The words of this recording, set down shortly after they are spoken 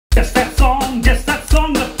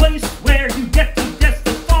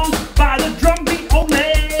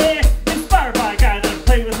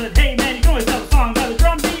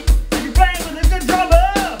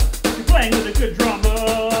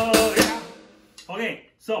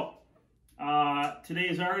So,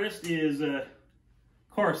 today's artist is, of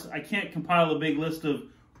course, I can't compile a big list of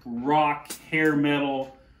rock, hair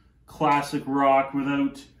metal, classic rock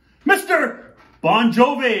without Mr. Bon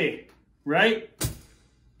Jovi, right?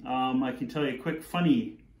 I can tell you a quick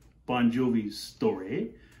funny Bon Jovi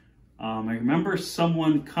story. I remember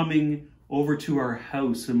someone coming over to our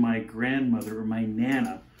house, and my grandmother, or my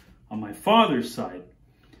Nana, on my father's side,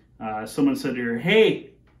 someone said to her,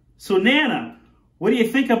 "Hey, so Nana, what do you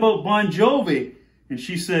think about Bon Jovi?" And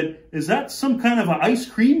she said, "Is that some kind of an ice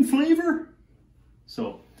cream flavor?"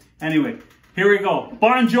 So, anyway, here we go.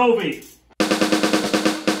 Bon Jovi.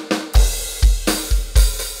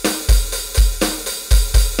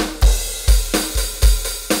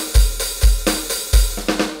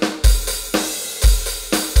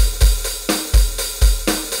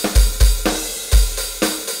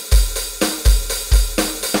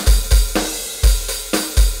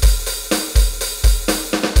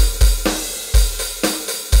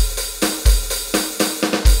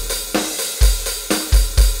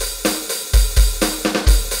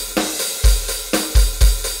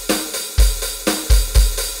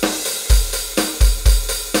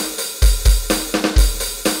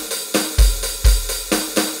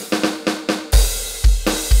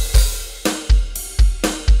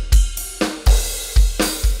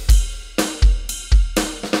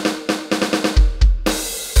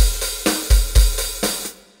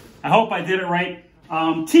 I hope I did it right.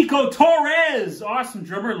 Tico Torres, awesome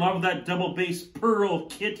drummer. Love that double bass pearl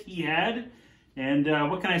kit he had. And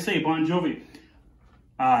what can I say, Bon Jovi?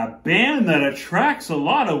 A band that attracts a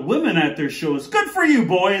lot of women at their shows. Good for you,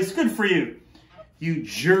 boys. Good for you. You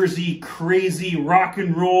Jersey crazy rock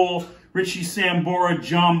and roll. Richie Sambora,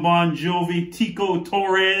 John Bon Jovi, Tico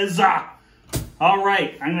Torres. All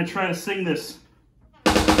right, I'm going to try to sing this.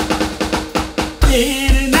 In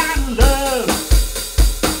and out of love.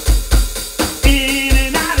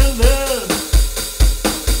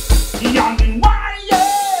 Young and wild,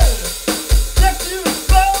 just to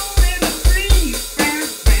explode in the street. Bam,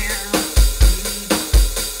 bam.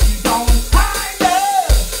 You don't tire,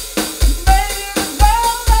 baby, it's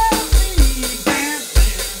all that me. Bam,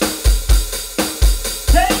 bam.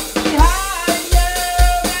 Take me higher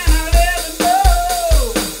than I'll ever go.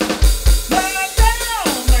 Lay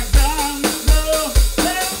down like guns slow.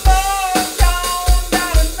 Let 'em all down,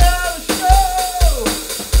 got another show.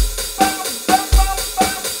 Bum, bum, bum,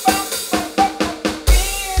 bum, bum.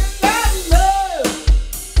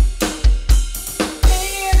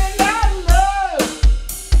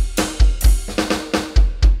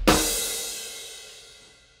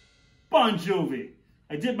 Bon Jovi.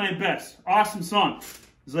 I did my best. Awesome song. It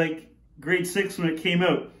was like grade 6 when it came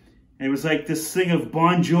out. And it was like this thing of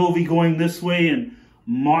Bon Jovi going this way and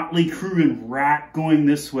Motley Crue and Rat going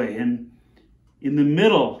this way. And in the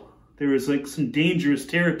middle, there was like some dangerous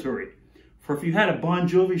territory. For if you had a Bon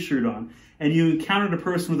Jovi shirt on and you encountered a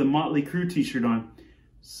person with a Motley Crue t-shirt on,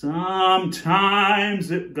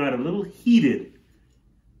 sometimes it got a little heated.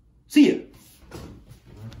 See ya.